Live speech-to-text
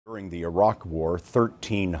During the Iraq War,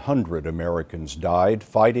 1,300 Americans died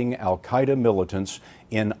fighting al-Qaeda militants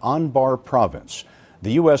in Anbar province.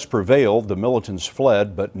 The U.S. prevailed, the militants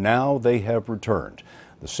fled, but now they have returned.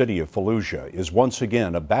 The city of Fallujah is once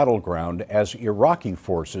again a battleground as Iraqi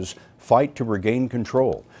forces fight to regain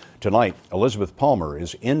control. Tonight, Elizabeth Palmer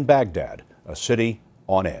is in Baghdad, a city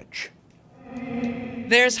on edge.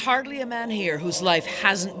 There's hardly a man here whose life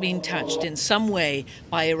hasn't been touched in some way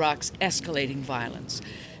by Iraq's escalating violence.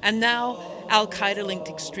 And now, al-Qaeda-linked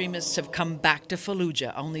extremists have come back to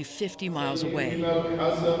Fallujah, only 50 miles away.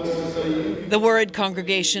 The worried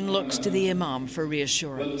congregation looks to the imam for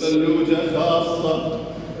reassurance.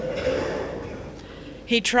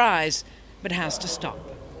 He tries, but has to stop.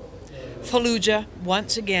 Fallujah,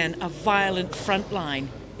 once again a violent front line,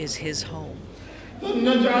 is his home.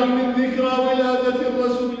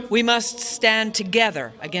 We must stand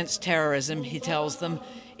together against terrorism, he tells them.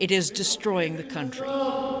 It is destroying the country.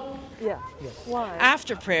 Yeah. Why?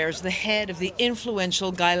 After prayers, the head of the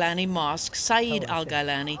influential Gailani mosque, Saeed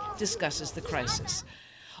al-Gailani, discusses the crisis.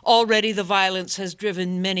 Already the violence has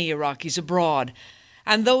driven many Iraqis abroad,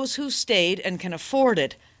 and those who stayed and can afford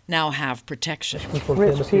it now have protection.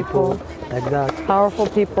 Rich people, like that. powerful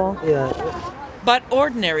people. Yeah. But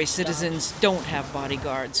ordinary citizens don't have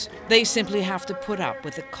bodyguards. They simply have to put up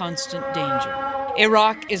with the constant danger.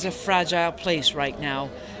 Iraq is a fragile place right now,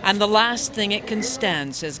 and the last thing it can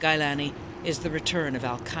stand, says Gailani, is the return of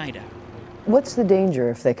al-Qaeda. What's the danger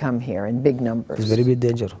if they come here in big numbers? It's very big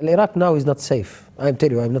danger. Iraq now is not safe. I'm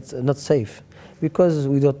telling you, I'm not safe. Because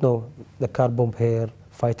we don't know the car bomb here,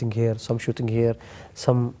 fighting here, some shooting here,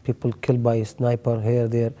 some people killed by a sniper here,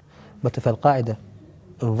 there. But if al-Qaeda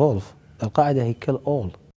involved, al-Qaeda, he kill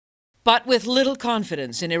all. But with little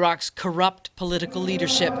confidence in Iraq's corrupt political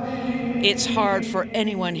leadership, it's hard for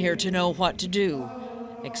anyone here to know what to do,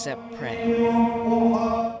 except pray.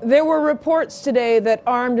 There were reports today that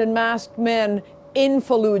armed and masked men in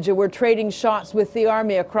Fallujah were trading shots with the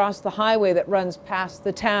army across the highway that runs past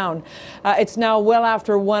the town. It's now well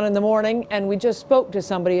after 1 in the morning, and we just spoke to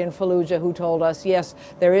somebody in Fallujah who told us, yes,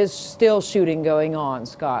 there is still shooting going on,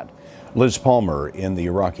 Scott. Liz Palmer in the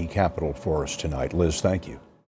Iraqi capital for us tonight. Liz, thank you.